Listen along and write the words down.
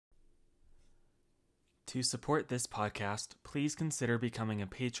To support this podcast, please consider becoming a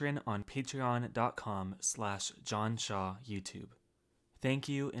patron on patreon.com/JohnShawYouTube. Thank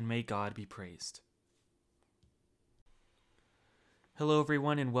you, and may God be praised. Hello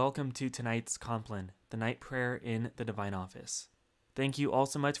everyone, and welcome to tonight's Compline, the night prayer in the Divine Office. Thank you all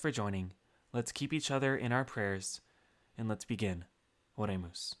so much for joining. Let's keep each other in our prayers, and let's begin.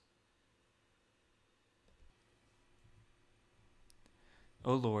 Oremus.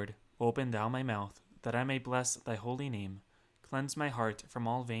 O Lord, open thou my mouth, that I may bless thy holy name. Cleanse my heart from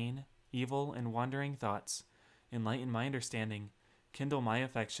all vain, evil, and wandering thoughts. Enlighten my understanding. Kindle my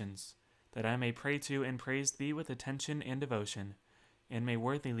affections, that I may pray to and praise thee with attention and devotion, and may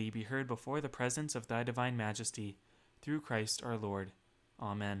worthily be heard before the presence of thy divine majesty, through Christ our Lord.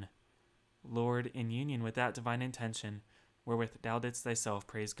 Amen. Lord, in union with that divine intention, wherewith thou didst thyself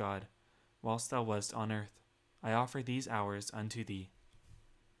praise God, whilst thou wast on earth, I offer these hours unto thee.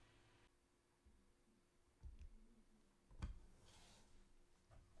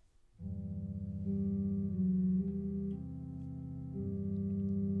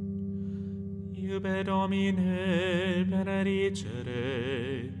 Iube Domine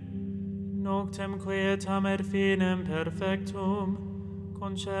benedicere, noctem quietam et finem perfectum,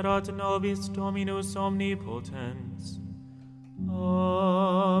 concedat nobis Dominus omnipotens.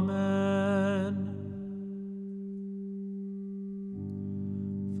 Amen.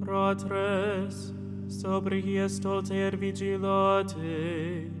 Fratres, sobrius toter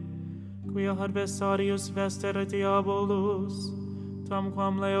vigilate, quia adversarius vestere diabolus,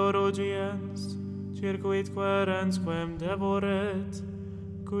 tamquam leo rugiens, circuit querens quem devoret,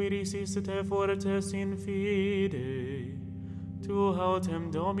 qui resistite fortes in fide, tu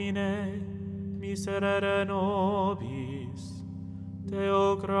autem Domine, miserere nobis,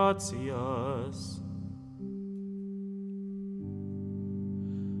 Deo gratias.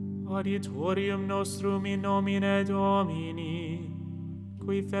 Auditorium nostrum in nomine Domini,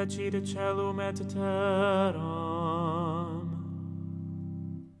 qui fecit celum et terram.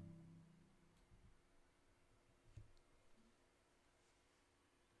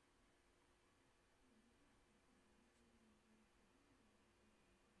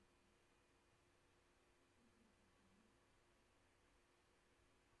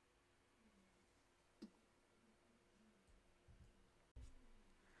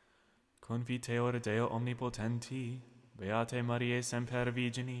 Confiteor Deo omnipotenti, Beate Mariae semper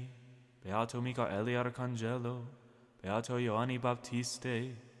Virgini, Beato Michaeli Arcángelo, Beato Ioanni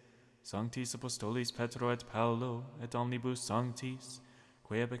Baptiste, Sanctis Apostolis Petro et Paulo, et omnibus sanctis,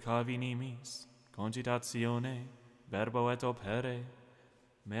 quae peccavi nimis, cogitatione, verbo et opere,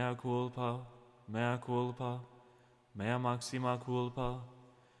 mea culpa, mea culpa, mea maxima culpa,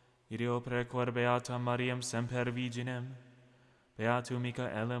 ideo precor Beata Mariam semper Virginem, Beatum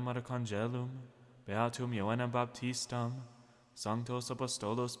Michaelem Arcángelum, Beatum Ioannem Baptistam, Sanctos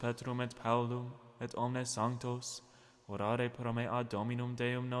Apostolos Petrum et Paulum, et omnes sanctos, orare pro me ad Dominum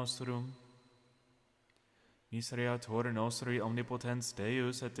Deum nostrum. Misereator nostri omnipotens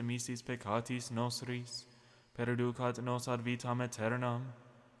Deus et demissis peccatis nostris, perducat nos ad vitam aeternam.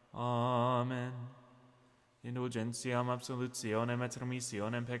 Amen. Indulgentiam absolutionem et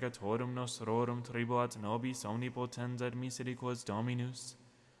remissionem peccatorum nostrorum tribuat nobis omnipotens et misericors Dominus.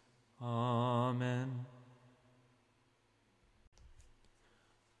 Amen.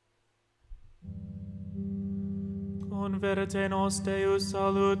 Converte nos Deus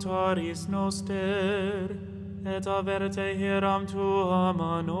salutaris noster, et averte hieram tuam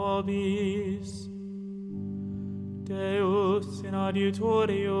a nobis. Deus in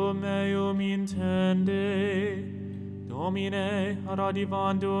adiutorium meum intende, Domine ad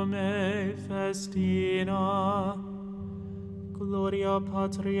adivandum me festina. Gloria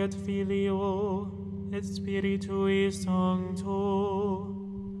Patri et Filio et Spiritui Sancto,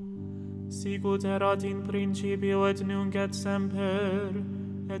 sicut erat in principio et nunc et semper,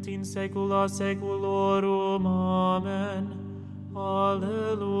 et in saecula saeculorum. Amen.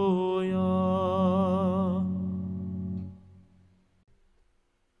 Alleluia.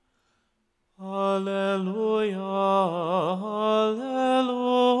 Alleluia,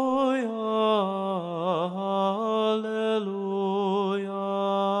 alleluia, alleluia.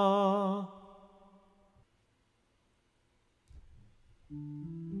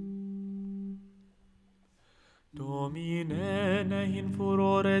 Domine, ne in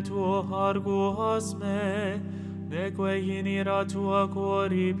furore tuo arguas me, neque in ira tua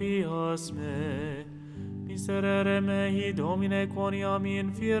coripias me. Miserere mei, Domine, quoniam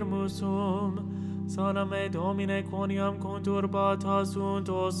infirmus sum, sana me, Domine, quoniam conturbata sunt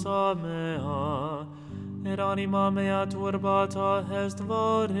ossa mea, et anima mea turbata est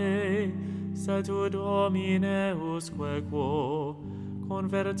vare, se tu Domine usque quo,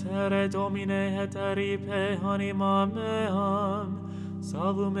 convertere Domine et eripe anima meam,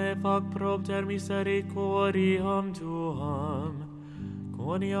 salvum me fac propter misericordiam tuam.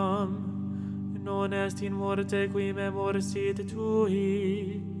 Quoniam non est in morte qui memor sit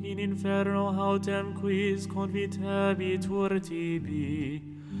tui, in inferno autem quis convitebitur tibi.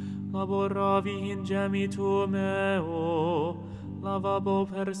 Laboravi in gemitu meo, lavabo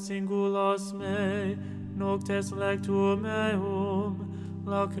per singulas me, noctes lectum meum,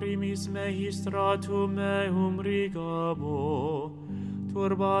 lacrimis mei stratum meum rigabo.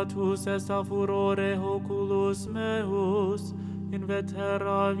 Turbatus est a furore oculus meus,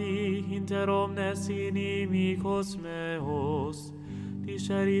 inveteravi inter omnes inimicos meos.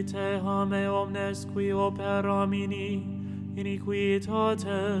 Discerite a me omnes qui operamini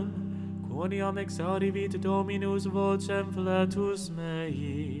iniquitatem, quoniam exaudivit Dominus vocem fletus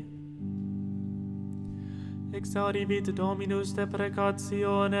mei. Exaudivit Dominus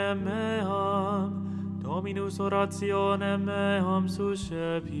deprecationem meam, Dominus orationem meam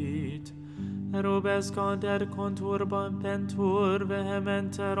suscepit. Erubescant et conturbantur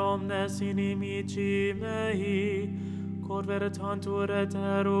vehementer omnes inimici mei, convertantur et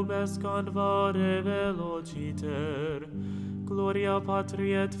erubescant vare velociter. Gloria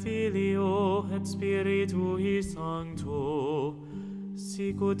Patri et Filio et Spiritui Sancto,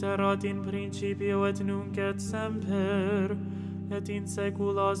 sicut erat in principio et nunc et semper, et in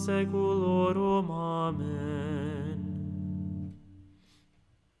saecula saeculorum. Amen.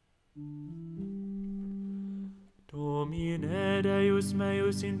 Domine Deus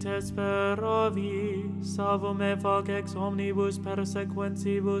meus in te speravi, salvo me fac ex omnibus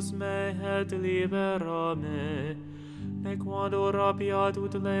persequentibus me et libera me. Nequando rapiat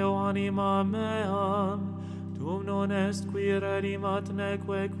ut leo anima meam, tum non est qui redimat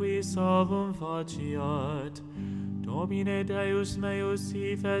neque qui salvum faciat. Domine Deus meus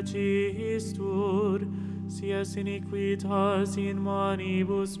si fecistur, si es iniquitas in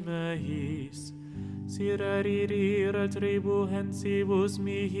manibus meis. Si rediri retribuhensibus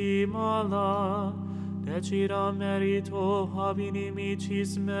mihi mala, decida merito ab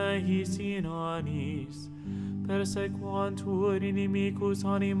inimicis meis in annis, persequantur inimicus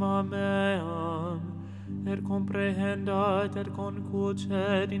anima meam, et comprehendat et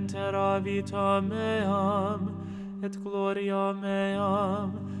concucet intera vita meam, et gloria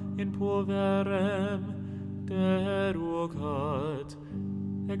meam in poverem derucat.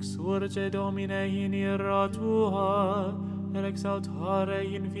 Exurge Domine in ira tua, et exaltare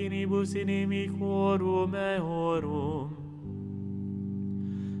in finibus inimicorum eorum.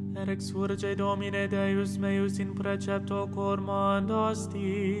 Et exurge Domine Deus meus in precepto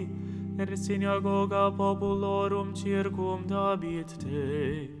cormandasti, et synagoga populorum circumdabit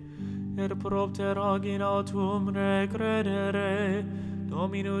te, et propter agin autum recredere,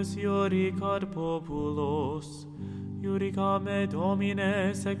 Dominus iuricat populos. Iurica me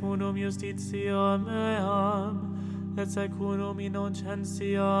Domine secundum justitia meam, et secundum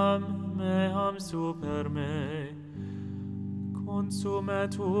innocentiam meam super me.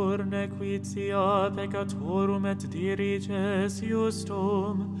 Consumetur nequitia peccatorum et diriges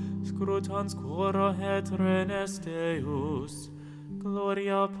justum, scrutans cora et renes Deus.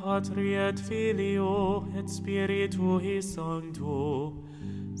 Gloria Patri et Filio et Spiritui Sancto,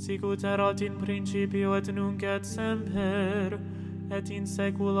 sicut erat in principio et nunc et semper, et in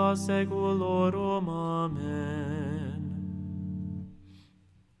saecula saeculorum. Amen.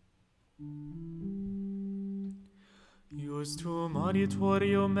 Justum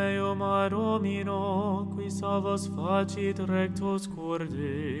adiutorium meum ad Domino, qui salvos facit rectos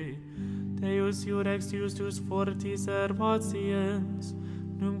corde. Deus iurex justus fortis et patiens,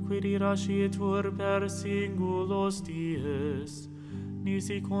 numquid irascitur per singulos dies.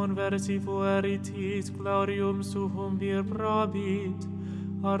 Nisi conversi fueritis clarium suum vir probit,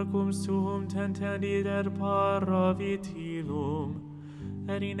 arcum suum tentendit et paravit ilum,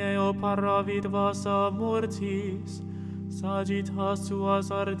 et in eo paravit vasa mortis, sagittas suas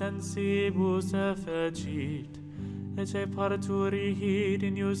ardensibus effecit, ecce parturihit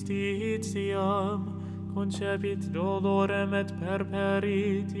in justitiam, concepit dolorem et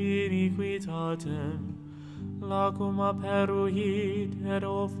perperit iniquitatem. Lacum aperuit et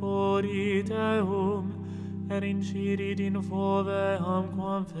ophorit eum, et incidit in foveam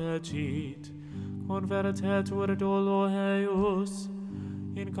quam fecit. Convertetur dolo eius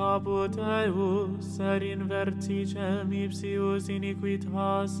in caput eius, et in verticem ipsius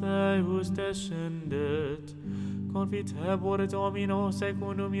iniquitas eius descendet. confitebor Domino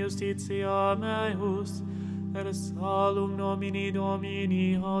secundum justitia meus, salum nomini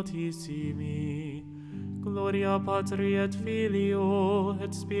Domini Altissimi. Gloria Patri et Filio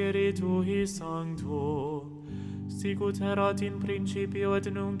et Spiritui Sancto, sicut erat in principio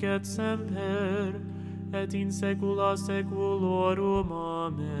et nunc et semper, et in saecula saeculorum.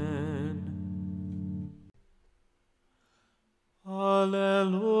 Amen.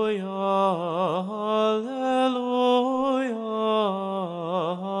 Alleluia, alleluia,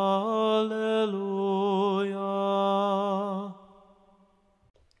 alleluia.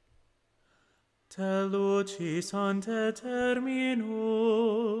 Te lucis ante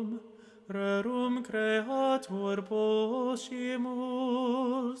terminum, rerum creator poscimus,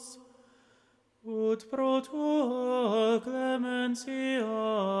 ut pro tua clementia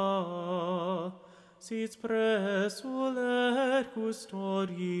sit presulet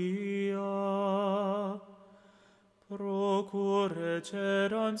custodia. Procure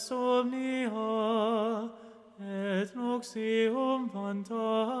ceram somnia, et noxium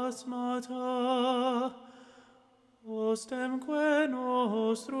phantasmata, ostemque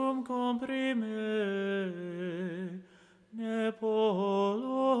nostrum comprime, ne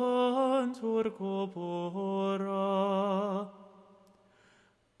polluantur corpora.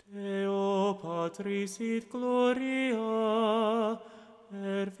 Deo Patris sit gloria,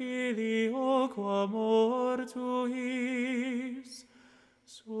 per Filio qua mortuis,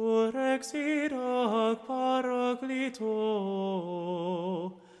 surrexit ac Paraclito,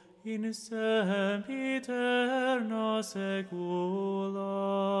 in sempiterna saecula.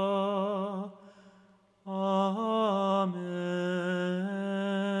 Amen.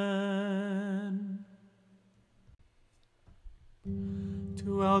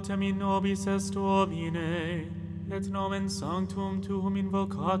 Tu autem in nobis est Domine, et nomen sanctum tuum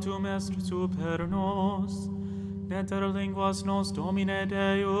invocatum est super nos, neter linguas nos Domine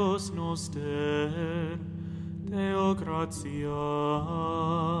Deus noster, Deo gratias.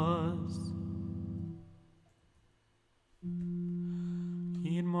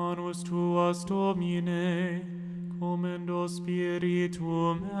 In manus tuas Domine, commendo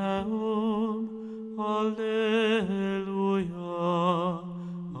spiritum meum, alleluia,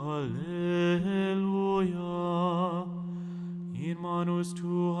 alleluia. In manus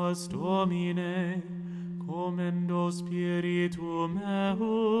tuas Domine, commendo spiritum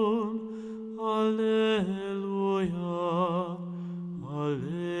meum, alleluia,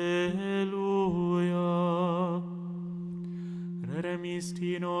 alleluia.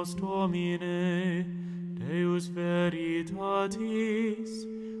 Redemisti nos Domine, Deus veritatis,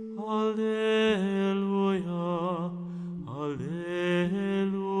 alleluia, alleluia.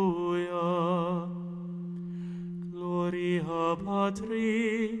 Gloria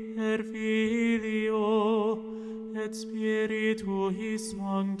Patri, et Filio, et Spiritui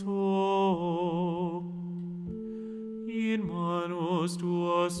Sancto. In manus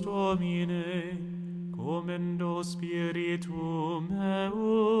tuas Domine, commendo spiritum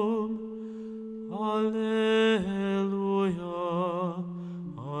meum, alleluia,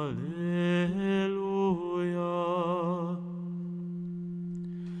 alleluia.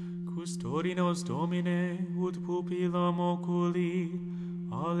 Custodi nos Domine, ut pupillam oculi,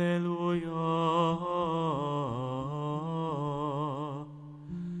 alleluia.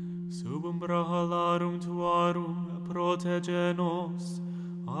 Sub umbra halarum tuarum, protege nos,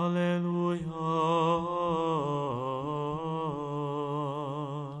 alleluia.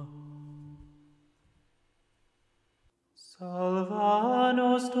 Salva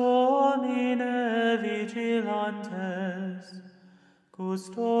nos Domine vigilantes,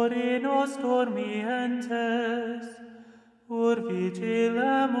 custodi nos dormientes, ur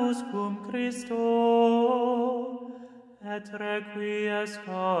vigilemus cum Christo, et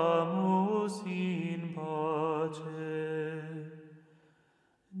requiescamus in pace.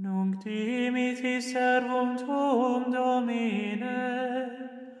 Nunc dimiti servum tuum, Domine,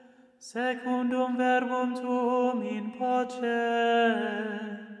 secundum verbum tuum in pace,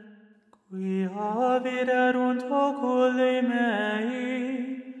 quia viderunt oculi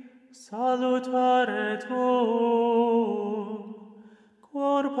mei, salutare tuum,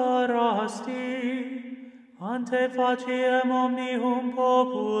 quor parasti, ante faciem omnium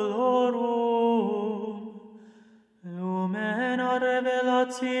populorum, lumena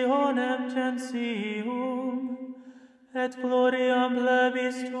revelationem gentium, et gloriam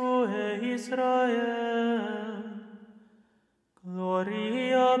plebis tuae Israel.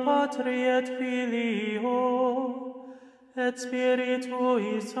 Gloria Patri et Filio, et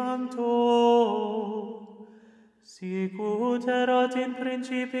Spiritui Sancto, sic ut erat in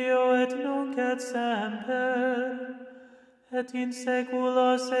principio et nunc et semper, et in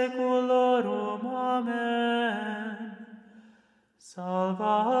saecula saeculorum. Amen.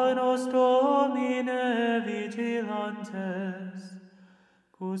 Salva nos Domine vigilantes,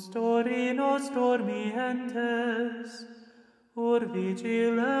 custori nos dormientes, or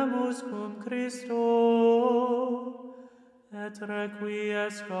vigilemus cum Christo, et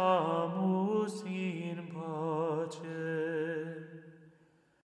requiescamus in pace.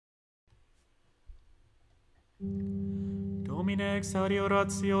 Domine exaudi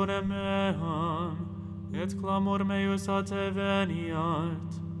orationem meam, et clamor meus a te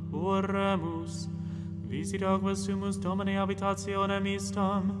veniat. Oremus, visit aqua sumus Domine habitationem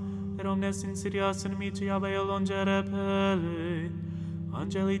istam, et omnes insidias inimici abeo longe repelle.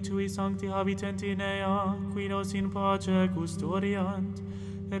 Angeli tui sancti habitent in ea, qui nos in pace custodiant,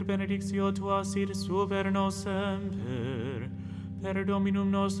 per benedictio tua sit super nos semper, per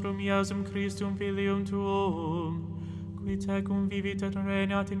Dominum nostrum Iesum Christum Filium tuum, qui tecum vivit et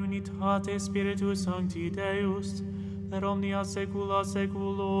regnat in unitate Spiritus Sancti Deus, per omnia saecula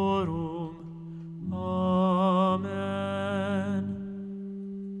saeculorum. Amen.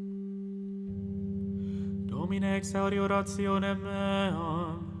 Domine exaudi orationem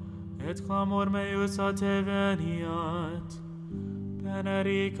meam, et clamor meus a te veniat.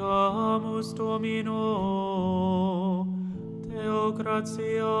 Benedicamus Domino, Deo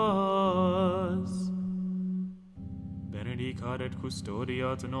gratias. Benedicat et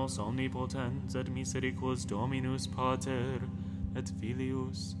custodiat nos omnipotens et misericors Dominus Pater, et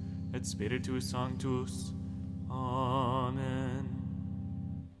Filius, et Spiritus Sanctus. Amen.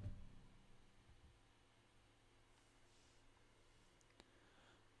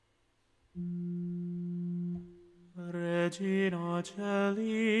 Regina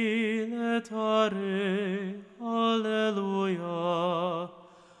Celi letare, Alleluia,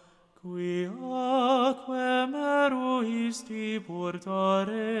 qui aquae meruisti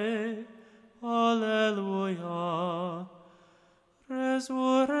portare, Alleluia,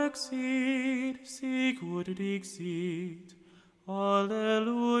 resurrexit, sic ut dixit,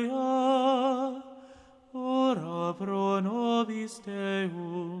 Alleluia, ora pro nobis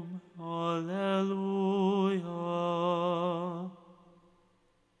Deum, Alleluia.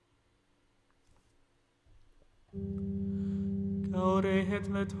 Gaude et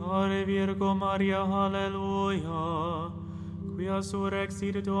letare Virgo Maria, Alleluia, quia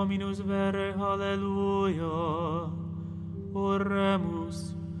surrexit Dominus vere, Alleluia.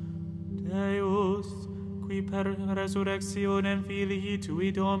 Oremus, Deus, qui per resurrectionem Filii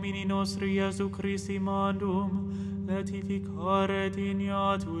Tui Domini nostri Iesu Christi mandum letificare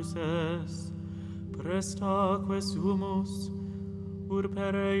dignatus est, prestaque sumus,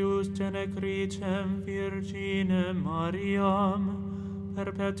 per eius genecricem Virginem Mariam,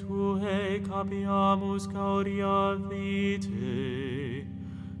 perpetue capiamus gaudia vitae,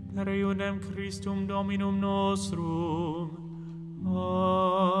 per eundem Christum Dominum nostrum.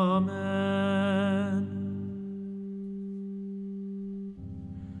 Amen.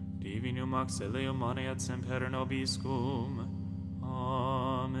 Divinum auxilium mane et semper nobiscum.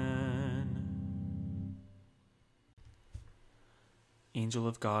 Amen. Angel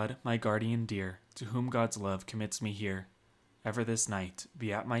of God, my guardian dear, to whom God's love commits me here, ever this night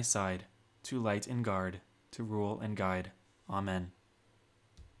be at my side, to light and guard, to rule and guide. Amen.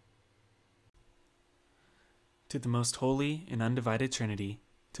 To the most holy and undivided Trinity,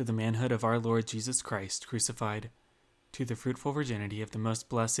 to the manhood of our Lord Jesus Christ crucified, to the fruitful virginity of the most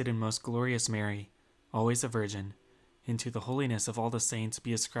blessed and most glorious Mary, always a virgin, and to the holiness of all the saints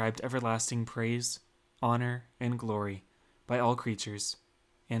be ascribed everlasting praise, honor, and glory by all creatures,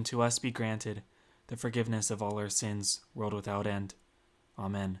 and to us be granted the forgiveness of all our sins, world without end.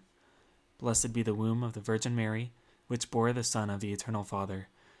 Amen. Blessed be the womb of the Virgin Mary, which bore the Son of the Eternal Father,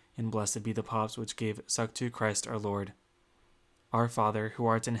 and blessed be the paps which gave suck to Christ our Lord. Our Father, who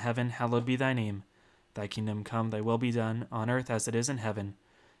art in heaven, hallowed be thy name. Thy kingdom come, thy will be done, on earth as it is in heaven.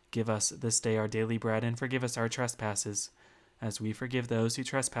 Give us this day our daily bread, and forgive us our trespasses, as we forgive those who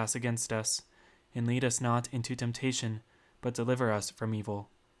trespass against us. And lead us not into temptation, but deliver us from evil.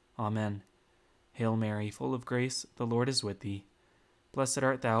 Amen. Hail Mary, full of grace, the Lord is with thee. Blessed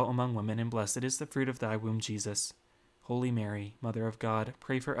art thou among women, and blessed is the fruit of thy womb, Jesus. Holy Mary, Mother of God,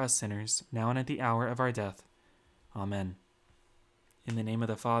 pray for us sinners, now and at the hour of our death. Amen. In the name of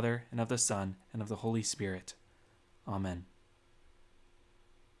the Father, and of the Son, and of the Holy Spirit. Amen.